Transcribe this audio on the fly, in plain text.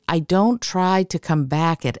I don't try to come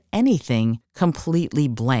back at anything completely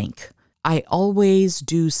blank. I always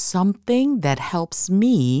do something that helps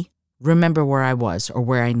me remember where I was or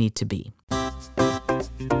where I need to be.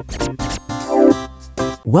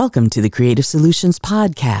 Welcome to the Creative Solutions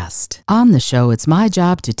Podcast. On the show, it's my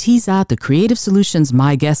job to tease out the creative solutions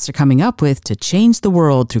my guests are coming up with to change the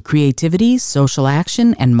world through creativity, social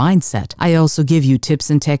action, and mindset. I also give you tips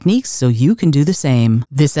and techniques so you can do the same.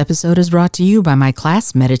 This episode is brought to you by my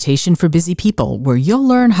class, Meditation for Busy People, where you'll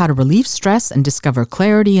learn how to relieve stress and discover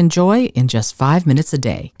clarity and joy in just 5 minutes a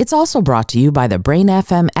day. It's also brought to you by the Brain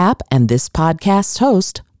FM app and this podcast's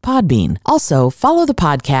host, Podbean. Also, follow the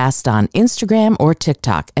podcast on Instagram or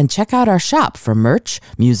TikTok and check out our shop for merch,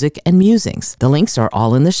 music, and musings. The links are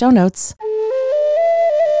all in the show notes.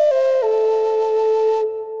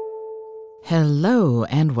 Hello,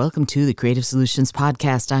 and welcome to the Creative Solutions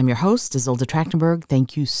Podcast. I'm your host, Isolde Trachtenberg.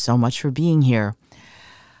 Thank you so much for being here.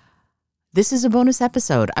 This is a bonus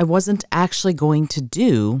episode. I wasn't actually going to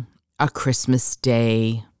do a Christmas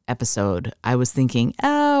Day episode. I was thinking,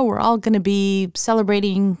 we're all going to be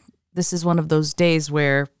celebrating. This is one of those days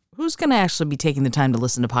where who's going to actually be taking the time to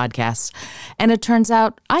listen to podcasts? And it turns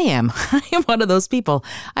out I am. I am one of those people.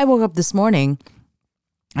 I woke up this morning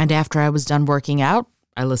and after I was done working out,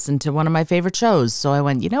 I listened to one of my favorite shows. So I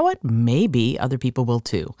went, you know what? Maybe other people will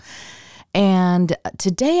too. And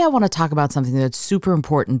today I want to talk about something that's super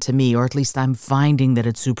important to me, or at least I'm finding that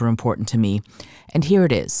it's super important to me. And here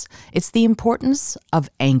it is. It's the importance of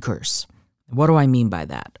anchors. What do I mean by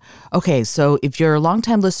that? Okay, so if you're a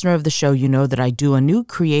longtime listener of the show, you know that I do a new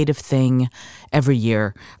creative thing every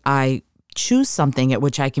year. I choose something at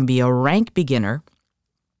which I can be a rank beginner,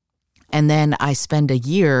 and then I spend a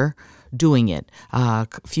year doing it. A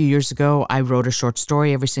few years ago, I wrote a short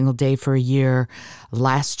story every single day for a year.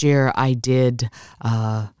 Last year, I did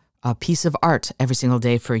a piece of art every single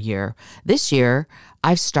day for a year. This year,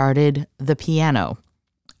 I've started the piano.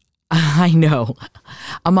 I know.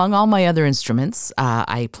 Among all my other instruments,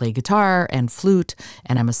 I play guitar and flute,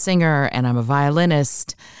 and I'm a singer, and I'm a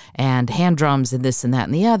violinist, and hand drums, and this and that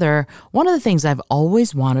and the other. One of the things I've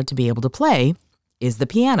always wanted to be able to play is the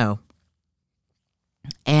piano.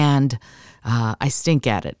 And I stink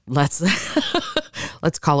at it. Let's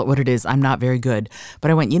call it what it is. I'm not very good.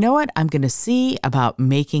 But I went, you know what? I'm going to see about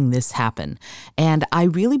making this happen. And I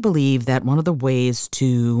really believe that one of the ways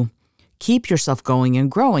to keep yourself going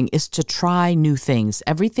and growing is to try new things.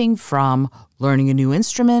 Everything from learning a new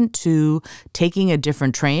instrument to taking a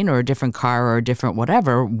different train or a different car or a different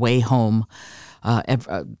whatever way home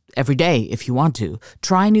every day if you want to.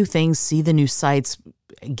 Try new things, see the new sights,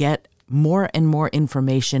 get more and more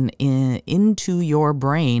information into your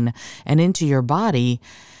brain and into your body,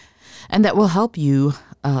 and that will help you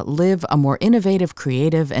live a more innovative,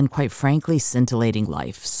 creative, and quite frankly, scintillating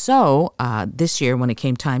life. So this year, when it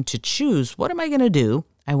came time to choose, what am I going to do?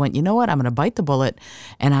 I went, you know what? I'm going to bite the bullet,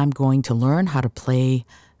 and I'm going to learn how to play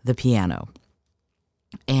the piano.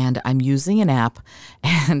 And I'm using an app,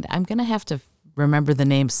 and I'm going to have to remember the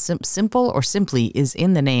name. Simple or Simply is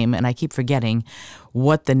in the name, and I keep forgetting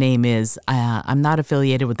what the name is. I'm not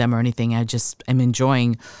affiliated with them or anything. I just am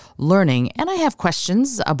enjoying learning, and I have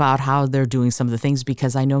questions about how they're doing some of the things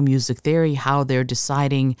because I know music theory, how they're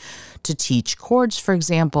deciding to teach chords, for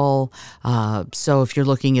example. So if you're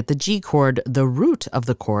looking at the G chord, the root of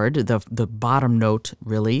the chord, the bottom note,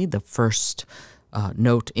 really, the first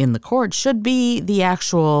note in the chord should be the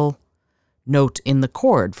actual note in the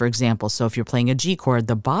chord, for example. So if you're playing a G chord,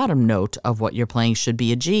 the bottom note of what you're playing should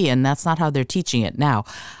be a G, and that's not how they're teaching it. Now,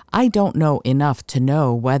 I don't know enough to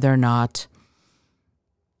know whether or not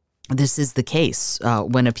this is the case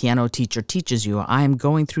when a piano teacher teaches you. I'm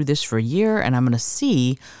going through this for a year, and I'm going to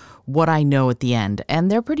see what I know at the end. And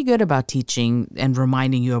they're pretty good about teaching and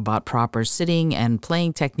reminding you about proper sitting and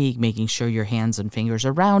playing technique, making sure your hands and fingers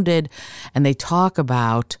are rounded. And they talk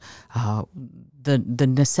about the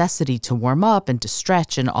necessity to warm up and to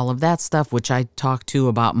stretch and all of that stuff, which I talk to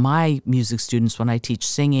about my music students when I teach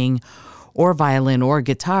singing or violin or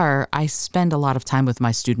guitar. I spend a lot of time with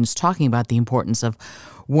my students talking about the importance of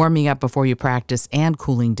warming up before you practice and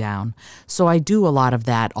cooling down. So I do a lot of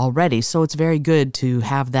that already. So it's very good to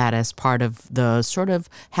have that as part of the sort of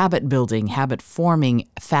habit building, habit forming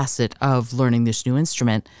facet of learning this new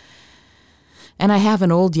instrument. And I have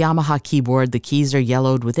an old Yamaha keyboard. The keys are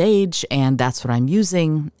yellowed with age, and that's what I'm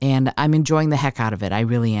using, and I'm enjoying the heck out of it. I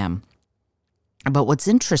really am. But what's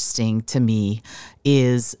interesting to me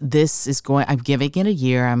is I'm giving it a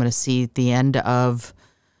year. I'm going to see at the end of,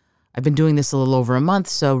 I've been doing this a little over a month,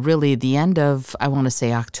 so really the end of, I want to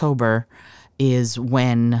say October, is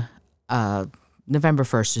when November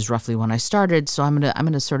 1st is roughly when I started. So I'm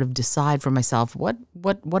gonna sort of decide for myself what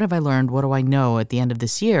have I learned, what do I know at the end of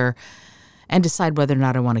this year, and decide whether or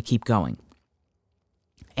not I want to keep going.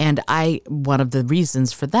 And one of the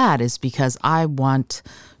reasons for that is because I want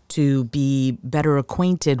to be better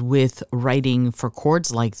acquainted with writing for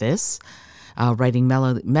chords like this, writing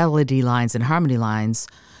melody lines and harmony lines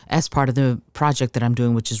as part of the project that I'm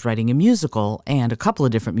doing, which is writing a musical, and a couple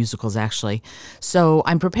of different musicals, actually. So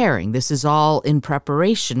I'm preparing. This is all in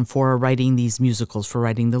preparation for writing these musicals, for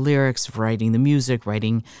writing the lyrics, for writing the music,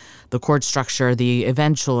 writing the chord structure, the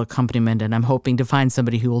eventual accompaniment, and I'm hoping to find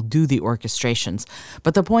somebody who will do the orchestrations.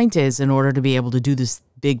 But the point is, in order to be able to do this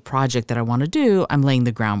big project that I want to do, I'm laying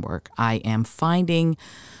the groundwork. I am finding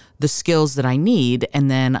the skills that I need,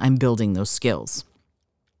 and then I'm building those skills.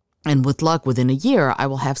 And with luck, within a year, I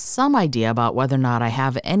will have some idea about whether or not I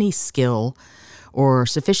have any skill, or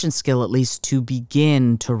sufficient skill at least, to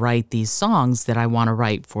begin to write these songs that I want to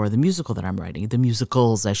write for the musical that I'm writing. The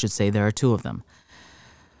musicals, I should say, there are 2 of them.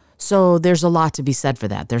 So there's a lot to be said for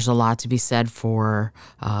that. There's a lot to be said for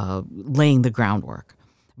laying the groundwork.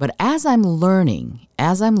 But as I'm learning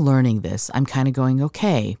this, I'm kind of going,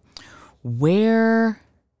 okay, where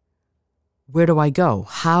do I go?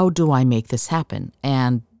 How do I make this happen?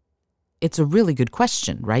 And it's a really good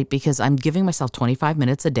question, right? Because I'm giving myself 25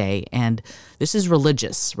 minutes a day, and this is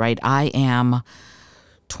religious, right? I am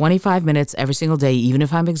 25 minutes every single day, even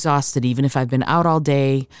if I'm exhausted, even if I've been out all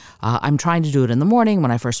day. I'm trying to do it in the morning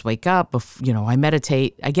when I first wake up. I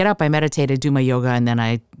meditate. I get up, I meditate, I do my yoga, and then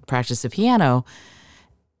I practice the piano.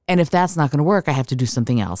 And if that's not going to work, I have to do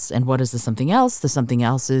something else. And what is the something else? The something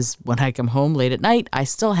else is when I come home late at night, I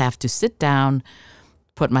still have to sit down,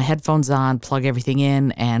 put my headphones on, plug everything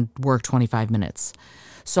in, and work 25 minutes.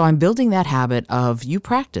 So I'm building that habit of you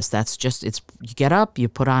practice. That's just, you get up, you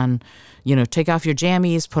put on, take off your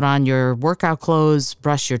jammies, put on your workout clothes,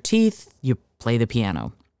 brush your teeth, you play the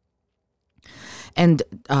piano. And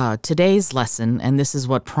today's lesson, and this is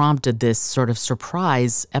what prompted this sort of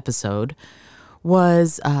surprise episode,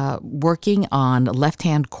 was working on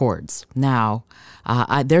left-hand chords. Now,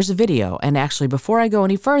 there's a video, and actually before I go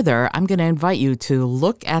any further, I'm going to invite you to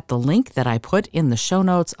look at the link that I put in the show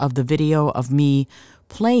notes of the video of me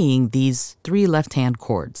playing these 3 left-hand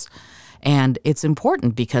chords. And it's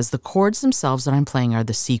important because the chords themselves that I'm playing are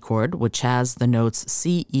the C chord, which has the notes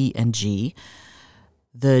C, E, and G,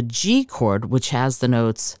 the G chord, which has the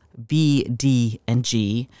notes B, D, and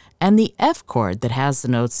G, and the F chord that has the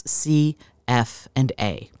notes C, F, and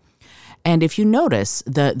A. And if you notice,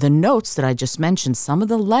 the notes that I just mentioned, some of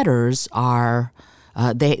the letters are,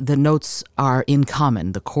 the notes are in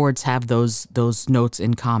common. The chords have those notes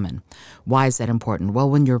in common. Why is that important? Well,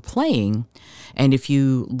 when you're playing, and if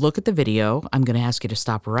you look at the video, I'm going to ask you to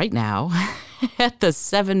stop right now at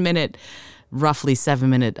the roughly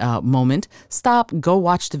 7-minute moment. Stop, go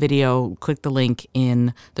watch the video, click the link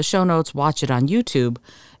in the show notes, watch it on YouTube,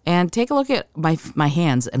 and take a look at my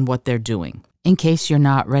hands and what they're doing. In case you're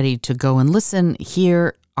not ready to go and listen,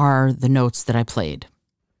 here are the notes that I played.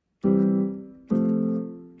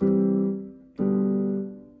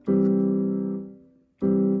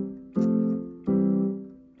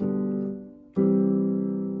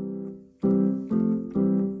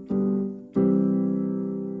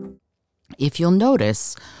 If you'll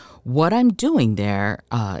notice, what I'm doing there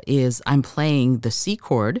is I'm playing the C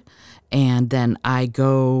chord, and then I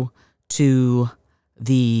go to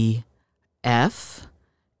the F,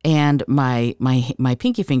 and my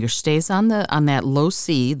pinky finger stays on that low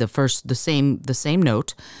C, the same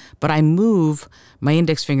note, but I move my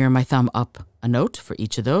index finger and my thumb up a note for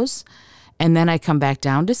each of those, and then I come back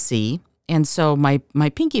down to C. And so my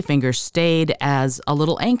pinky finger stayed as a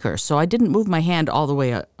little anchor. So I didn't move my hand all the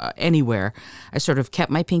way anywhere. I sort of kept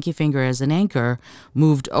my pinky finger as an anchor,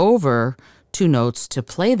 moved over 2 notes to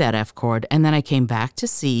play that F chord, and then I came back to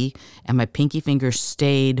C, and my pinky finger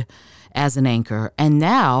stayed as an anchor. And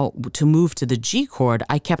now, to move to the G chord,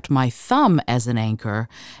 I kept my thumb as an anchor,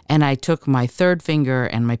 and I took my 3rd finger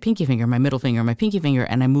and my pinky finger, my middle finger, my pinky finger,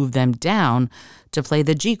 and I moved them down to play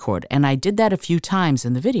the G chord. And I did that a few times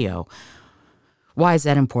in the video. Why is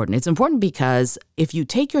that important? It's important because if you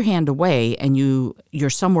take your hand away and you're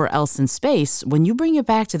somewhere else in space, when you bring it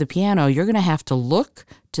back to the piano, you're going to have to look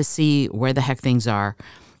to see where the heck things are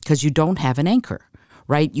because you don't have an anchor,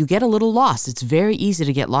 right? You get a little lost. It's very easy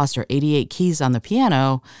to get lost. There are 88 keys on the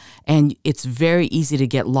piano, and it's very easy to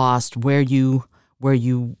get lost where you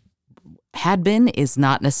had been is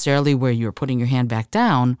not necessarily where you're putting your hand back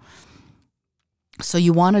down. So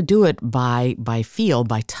you want to do it by feel,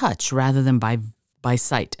 by touch, rather than by by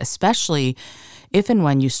sight, especially if and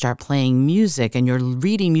when you start playing music and you're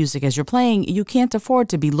reading music as you're playing. You can't afford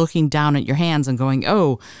to be looking down at your hands and going,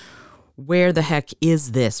 oh, where the heck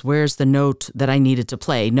is this? Where's the note that I needed to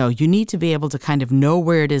play? No, you need to be able to kind of know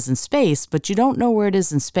where it is in space, but you don't know where it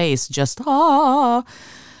is in space just, the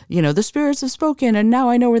spirits have spoken and now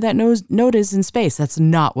I know where that note is in space. That's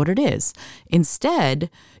not what it is. Instead,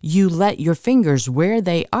 you let your fingers where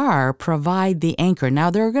they are provide the anchor.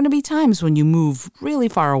 Now, there are going to be times when you move really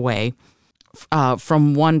far away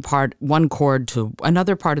from one chord to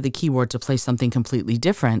another part of the keyboard to play something completely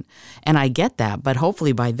different. And I get that, but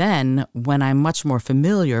hopefully by then, when I'm much more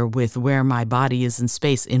familiar with where my body is in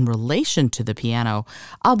space in relation to the piano,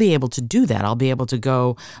 I'll be able to do that. I'll be able to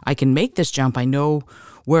go, I can make this jump. I know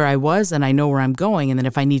where I was and I know where I'm going. And then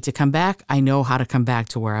if I need to come back, I know how to come back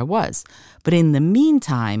to where I was. But in the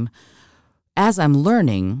meantime, as I'm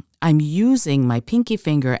learning, I'm using my pinky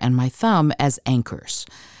finger and my thumb as anchors.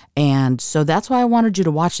 And so that's why I wanted you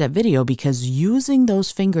to watch that video, because using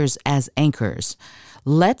those fingers as anchors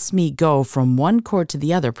lets me go from one chord to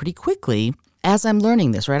the other pretty quickly as I'm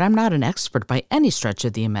learning this, right? I'm not an expert by any stretch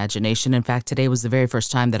of the imagination. In fact, today was the very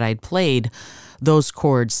first time that I'd played those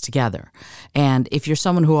chords together. And if you're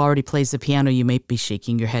someone who already plays the piano, you may be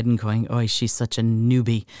shaking your head and going, oh, she's such a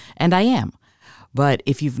newbie. And I am. But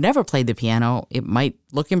if you've never played the piano, it might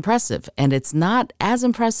look impressive. And it's not as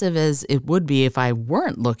impressive as it would be if I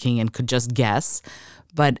weren't looking and could just guess.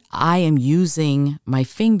 But I am using my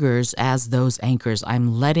fingers as those anchors.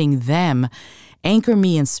 I'm letting them anchor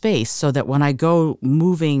me in space so that when I go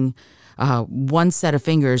moving one set of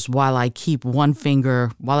fingers while I keep my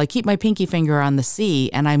pinky finger on the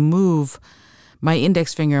C and I move my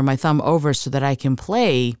index finger and my thumb over so that I can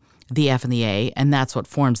play the F and the A, and that's what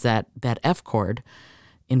forms that F chord,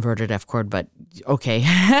 inverted F chord. But okay,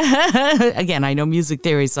 again, I know music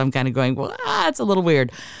theory, so I'm kind of going, well, it's a little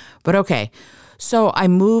weird, but okay. So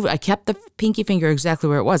I kept the pinky finger exactly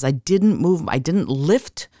where it was. I didn't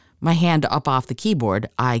lift my hand up off the keyboard.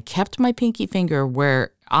 I kept my pinky finger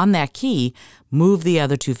where on that key, moved the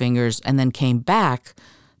other two fingers, and then came back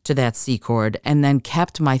to that C chord, and then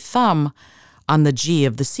kept my thumb on the G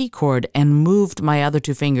of the C chord and moved my other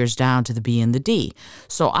two fingers down to the B and the D.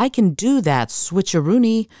 So I can do that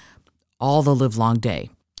switcheroony all the live long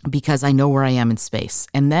day because I know where I am in space.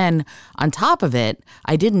 And then on top of it,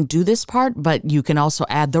 I didn't do this part, but you can also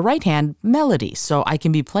add the right hand melody. So I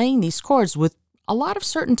can be playing these chords with a lot of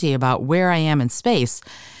certainty about where I am in space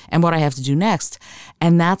and what I have to do next.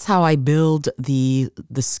 And that's how I build the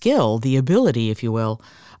skill, the ability, if you will,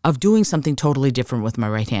 of doing something totally different with my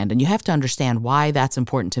right hand. And you have to understand why that's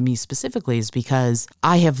important to me specifically is because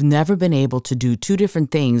I have never been able to do two different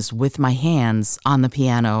things with my hands on the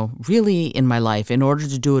piano really in my life. In order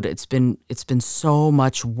to do it, it's been so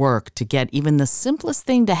much work to get even the simplest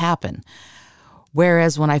thing to happen.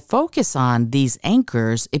 Whereas when I focus on these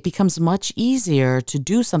anchors, it becomes much easier to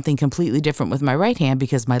do something completely different with my right hand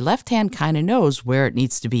because my left hand kind of knows where it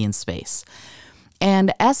needs to be in space.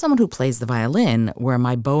 And as someone who plays the violin, where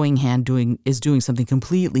my bowing hand is doing something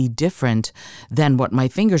completely different than what my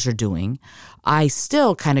fingers are doing, I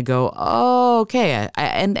still kind of go, oh, okay.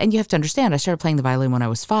 And you have to understand, I started playing the violin when I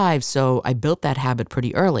was 5, so I built that habit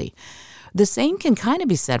pretty early. The same can kind of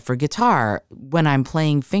be said for guitar. When I'm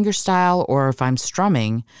playing fingerstyle or if I'm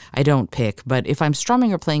strumming, I don't pick, but if I'm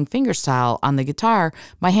strumming or playing fingerstyle on the guitar,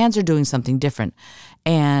 my hands are doing something different.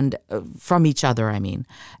 And from each other, I mean.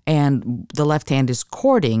 And the left hand is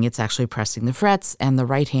chording, it's actually pressing the frets, and the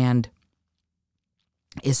right hand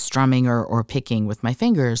is strumming or picking with my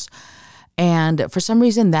fingers. And for some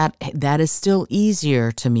reason, that is still easier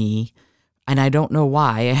to me. And I don't know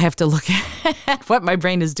why. I have to look at what my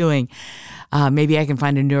brain is doing. Maybe I can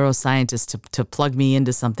find a neuroscientist to plug me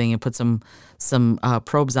into something and put some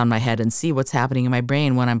probes on my head and see what's happening in my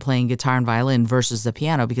brain when I'm playing guitar and violin versus the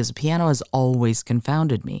piano, because the piano has always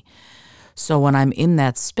confounded me. So when I'm in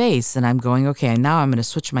that space and I'm going, okay, now I'm going to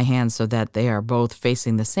switch my hands so that they are both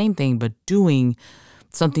facing the same thing but doing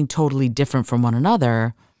something totally different from one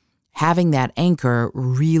another, having that anchor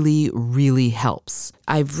really, really helps.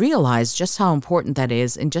 I've realized just how important that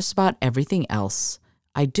is in just about everything else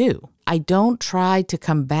I do. I don't try to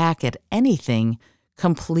come back at anything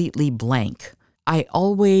completely blank. I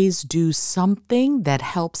always do something that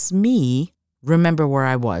helps me remember where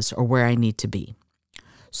I was or where I need to be.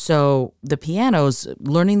 So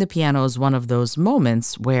learning the piano is one of those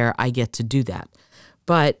moments where I get to do that.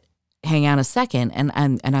 But hang on a second, and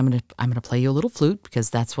I'm gonna play you a little flute because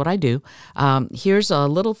that's what I do. Here's a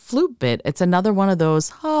little flute bit. It's another one of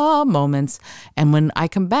those moments. And when I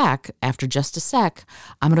come back after just a sec,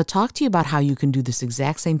 I'm gonna talk to you about how you can do this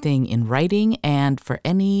exact same thing in writing and for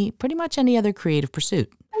pretty much any other creative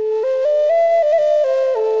pursuit.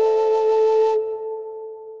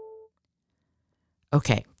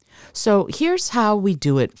 Okay, so here's how we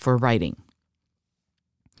do it for writing.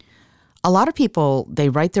 A lot of people, they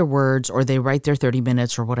write their words or they write their 30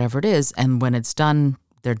 minutes or whatever it is, and when it's done,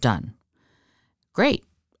 they're done. Great.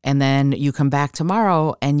 And then you come back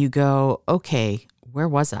tomorrow and you go, okay, where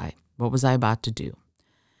was I? What was I about to do?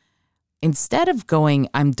 Instead of going,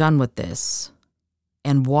 I'm done with this,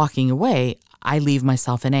 and walking away, I leave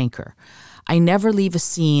myself an anchor. I never leave a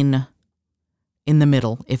scene in the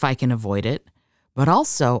middle if I can avoid it. But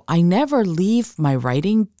also, I never leave my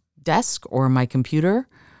writing desk or my computer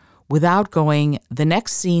without going, the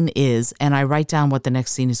next scene is, and I write down what the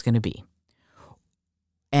next scene is going to be.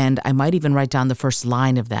 And I might even write down the first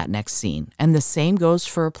line of that next scene. And the same goes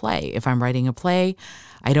for a play. If I'm writing a play,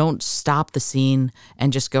 I don't stop the scene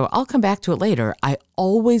and just go, I'll come back to it later. I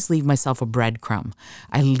always leave myself a breadcrumb.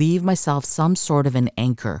 I leave myself some sort of an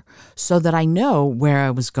anchor so that I know where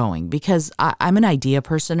I was going, because I'm an idea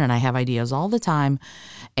person and I have ideas all the time.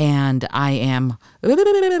 And I am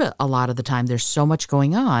a lot of the time. There's so much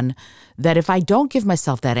going on that if I don't give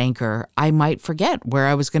myself that anchor, I might forget where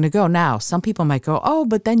I was going to go. Now, some people might go, oh,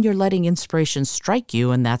 but then you're letting inspiration strike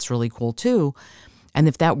you, and that's really cool too. And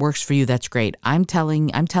if that works for you, that's great. I'm telling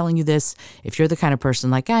you this, if you're the kind of person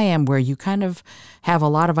like I am, where you kind of have a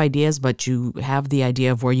lot of ideas, but you have the idea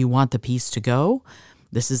of where you want the piece to go,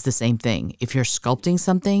 this is the same thing. If you're sculpting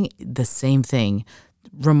something, the same thing.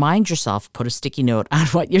 Remind yourself, put a sticky note on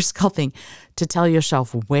what you're sculpting to tell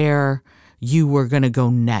yourself where you were going to go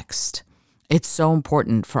next. It's so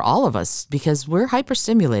important for all of us because we're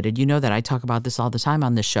hyperstimulated. You know that I talk about this all the time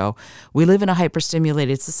on this show. We live in a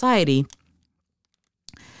hyperstimulated society.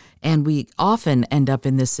 And we often end up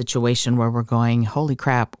in this situation where we're going, holy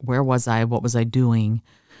crap, where was I? What was I doing?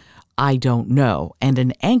 I don't know. And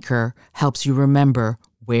an anchor helps you remember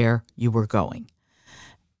where you were going.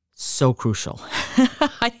 So crucial.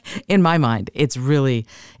 In my mind, it's really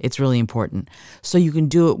important. So you can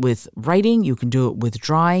do it with writing, you can do it with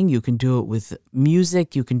drawing, you can do it with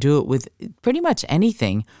music, you can do it with pretty much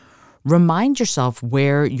anything. Remind yourself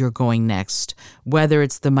where you're going next, whether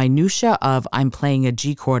it's the minutia of I'm playing a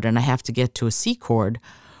G chord and I have to get to a C chord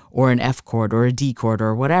or an F chord or a D chord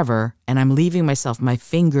or whatever, and I'm leaving myself my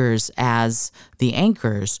fingers as the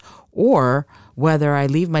anchors, or whether I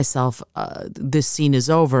leave myself, this scene is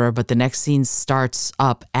over, but the next scene starts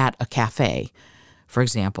up at a cafe, for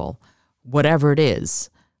example. Whatever it is,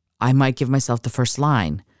 I might give myself the first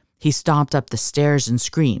line. He stomped up the stairs and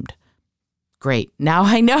screamed. Great. Now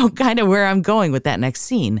I know kind of where I'm going with that next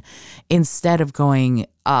scene. Instead of going,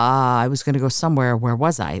 I was going to go somewhere, where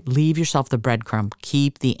was I? Leave yourself the breadcrumb.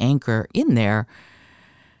 Keep the anchor in there.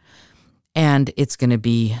 And it's going to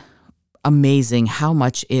be amazing how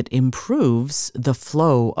much it improves the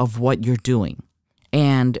flow of what you're doing.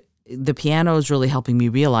 And the piano is really helping me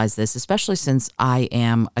realize this, especially since I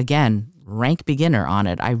am, again, rank beginner on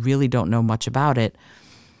it. I really don't know much about it.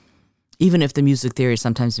 Even if the music theory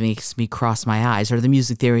sometimes makes me cross my eyes, or the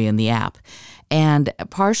music theory in the app. And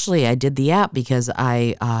partially I did the app because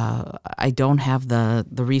I don't have the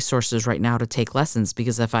resources right now to take lessons,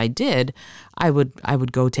 because if I did, I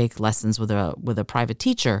would go take lessons with a private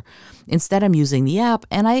teacher. Instead, I'm using the app,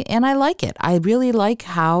 and I like it. I really like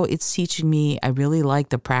how it's teaching me. I really like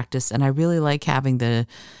the practice, and I really like having the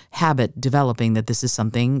habit developing that this is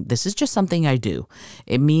just something I do.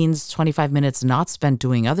 It means 25 minutes not spent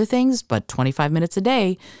doing other things, but 25 minutes a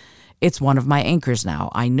day. It's one of my anchors now.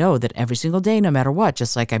 I know that every single day, no matter what,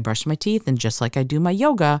 just like I brush my teeth and just like I do my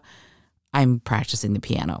yoga, I'm practicing the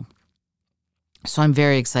piano. So I'm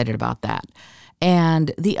very excited about that.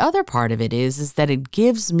 And the other part of it is that it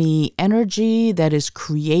gives me energy that is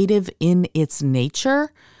creative in its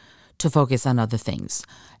nature to focus on other things.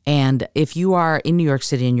 And if you are in New York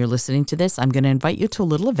City and you're listening to this, I'm going to invite you to a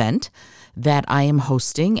little event that I am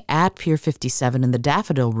hosting at Pier 57 in the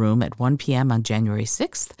Daffodil Room at 1 p.m. on January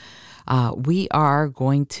 6th. We are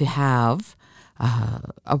going to have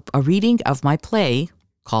a reading of my play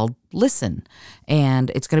called Listen. And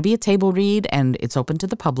it's going to be a table read, and it's open to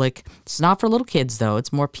the public. It's not for little kids, though.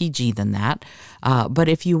 It's more PG than that. But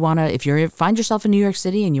if you find yourself in New York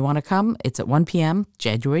City and you want to come, it's at 1 p.m.,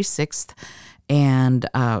 January 6th. And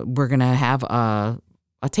we're going to have a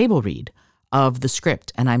table read of the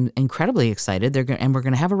script. And I'm incredibly excited. We're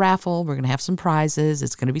going to have a raffle. We're going to have some prizes.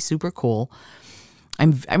 It's going to be super cool.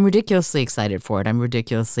 I'm ridiculously excited for it. I'm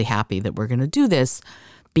ridiculously happy that we're going to do this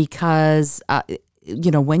because,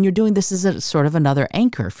 when you're doing this is a sort of another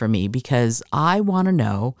anchor for me because I want to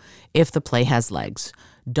know if the play has legs.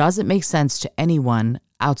 Does it make sense to anyone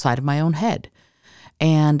outside of my own head?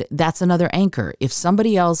 And that's another anchor. If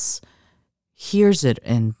somebody else hears it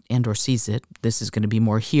and or sees it, this is going to be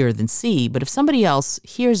more hear than see, but if somebody else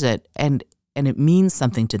hears it and it means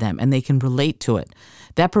something to them and they can relate to it,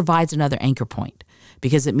 that provides another anchor point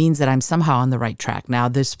because it means that I'm somehow on the right track. Now,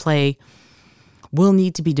 this play will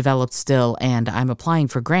need to be developed still, and I'm applying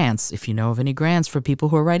for grants. If you know of any grants for people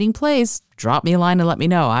who are writing plays, drop me a line and let me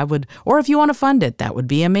know. I would, or if you want to fund it, that would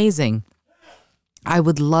be amazing. I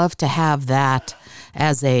would love to have that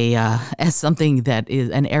as as something that is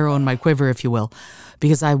an arrow in my quiver, if you will,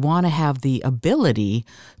 because I want to have the ability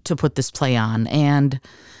to put this play on. And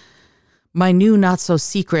my new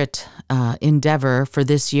not-so-secret endeavor for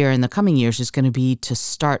this year and the coming years is going to be to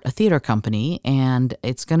start a theater company, and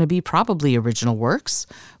it's going to be probably original works,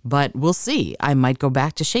 but we'll see. I might go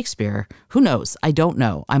back to Shakespeare. Who knows? I don't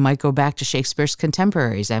know. I might go back to Shakespeare's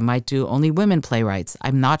contemporaries. I might do only women playwrights.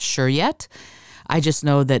 I'm not sure yet. I just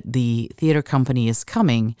know that the theater company is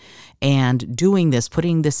coming, and doing this,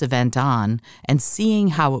 putting this event on, and seeing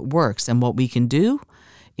how it works and what we can do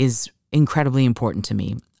is incredibly important to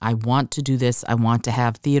me. I want to do this. I want to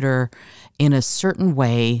have theater in a certain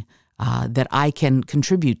way that I can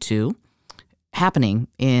contribute to happening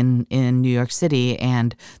in New York City.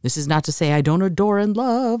 And this is not to say I don't adore and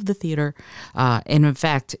love the theater. And in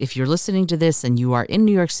fact, if you're listening to this and you are in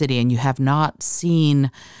New York City and you have not seen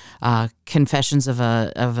Confessions of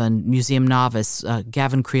a Museum Novice,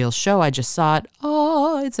 Gavin Creel's show, I just saw it.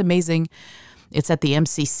 Oh, it's amazing. It's at the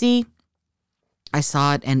MCC. I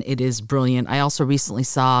saw it, and it is brilliant. I also recently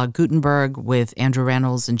saw Gutenberg with Andrew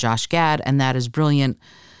Reynolds and Josh Gad, and that is brilliant.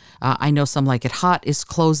 I know Some Like It Hot is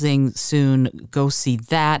closing soon. Go see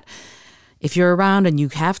that. If you're around and you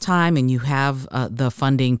have time and you have the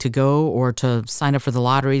funding to go or to sign up for the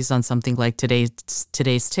lotteries on something like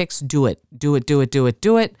today's Ticks, do it. Do it, do it, do it,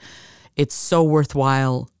 do it. It's so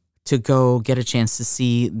worthwhile to go get a chance to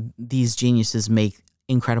see these geniuses make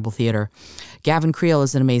incredible theater. Gavin Creel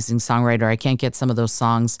is an amazing songwriter. I can't get some of those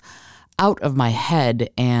songs out of my head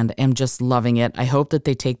and am just loving it. I hope that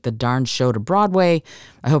they take the darn show to Broadway.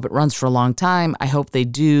 I hope it runs for a long time. I hope they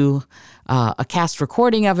do a cast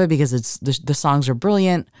recording of it because the songs are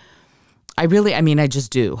brilliant. I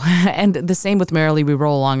just do. And the same with Merrily We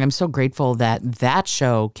Roll Along. I'm so grateful that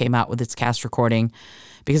show came out with its cast recording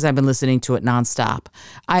because I've been listening to it nonstop.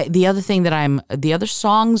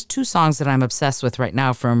 Two songs that I'm obsessed with right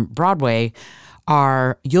now from Broadway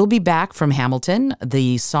are You'll Be Back from Hamilton,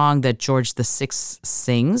 the song that George VI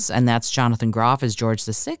sings, and that's Jonathan Groff as George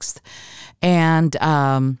VI. And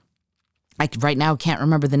I right now can't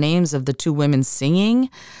remember the names of the two women singing,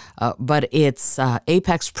 but it's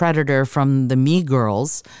Apex Predator from the Me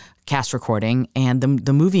Girls cast recording, and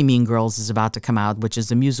the movie Mean Girls is about to come out, which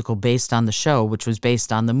is a musical based on the show, which was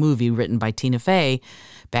based on the movie written by Tina Fey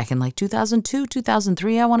back in like 2002,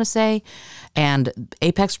 2003, I want to say. And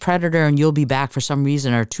Apex Predator and You'll Be Back, for some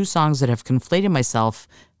reason, are two songs that have conflated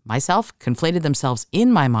themselves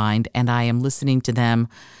in my mind, and I am listening to them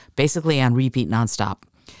basically on repeat nonstop.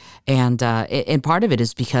 And part of it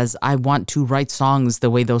is because I want to write songs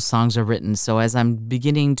the way those songs are written. So as I'm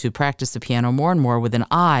beginning to practice the piano more and more with an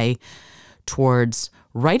eye towards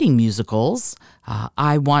writing musicals,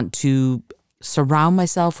 I want to surround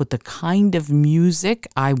myself with the kind of music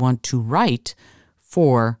I want to write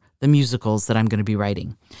for the musicals that I'm going to be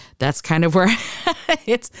writing. That's kind of where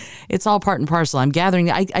it's all part and parcel. I'm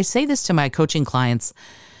gathering. I say this to my coaching clients.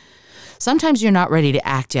 Sometimes you're not ready to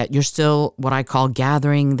act yet. You're still what I call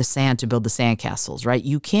gathering the sand to build the sandcastles, right?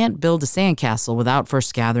 You can't build a sandcastle without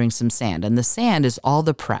first gathering some sand. And the sand is all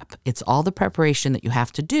the prep. It's all the preparation that you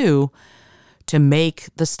have to do to make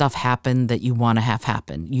the stuff happen that you want to have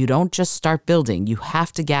happen. You don't just start building. You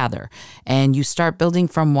have to gather. And you start building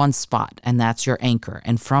from one spot, and that's your anchor.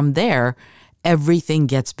 And from there, everything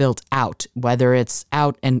gets built out, whether it's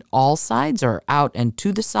out and all sides or out and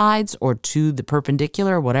to the sides or to the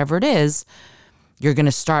perpendicular, whatever it is. You're going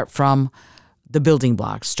to start from the building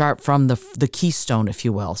blocks, start from the keystone, if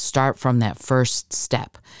you will, start from that first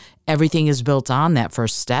step. Everything is built on that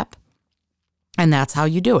first step, and that's how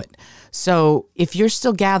you do it. So if you're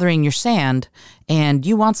still gathering your sand and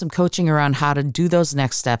you want some coaching around how to do those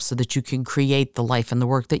next steps so that you can create the life and the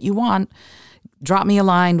work that you want, drop me a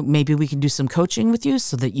line. Maybe we can do some coaching with you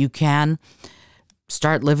so that you can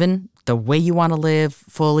start living the way you want to live,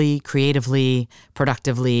 fully, creatively,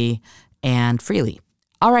 productively, and freely.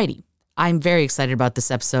 Alrighty. I'm very excited about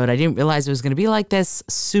this episode. I didn't realize it was going to be like this.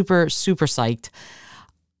 Super, super psyched.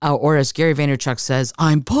 Or as Gary Vaynerchuk says,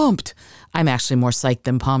 I'm pumped. I'm actually more psyched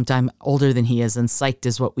than pumped. I'm older than he is, and psyched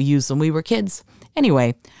is what we used when we were kids.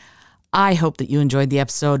 Anyway, I hope that you enjoyed the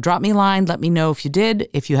episode. Drop me a line. Let me know if you did.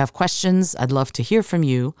 If you have questions, I'd love to hear from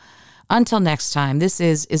you. Until next time, this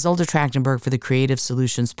is Isolde Trachtenberg for the Creative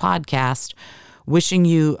Solutions Podcast, wishing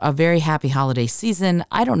you a very happy holiday season.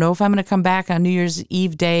 I don't know if I'm going to come back on New Year's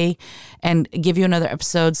Eve day and give you another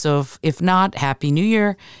episode. So if not, Happy New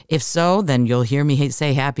Year. If so, then you'll hear me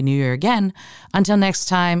say Happy New Year again. Until next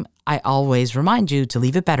time, I always remind you to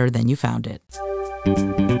leave it better than you found it.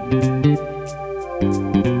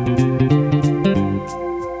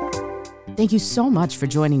 Thank you so much for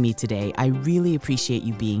joining me today. I really appreciate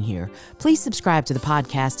you being here. Please subscribe to the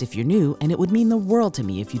podcast if you're new, and it would mean the world to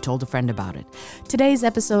me if you told a friend about it. Today's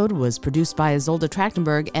episode was produced by Isolde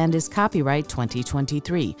Trachtenberg and is copyright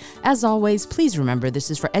 2023. As always, please remember this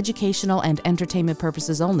is for educational and entertainment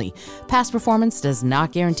purposes only. Past performance does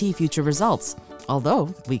not guarantee future results,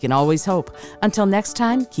 although we can always hope. Until next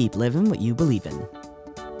time, keep living what you believe in.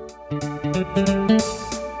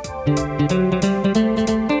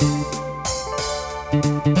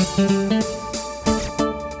 Thank you.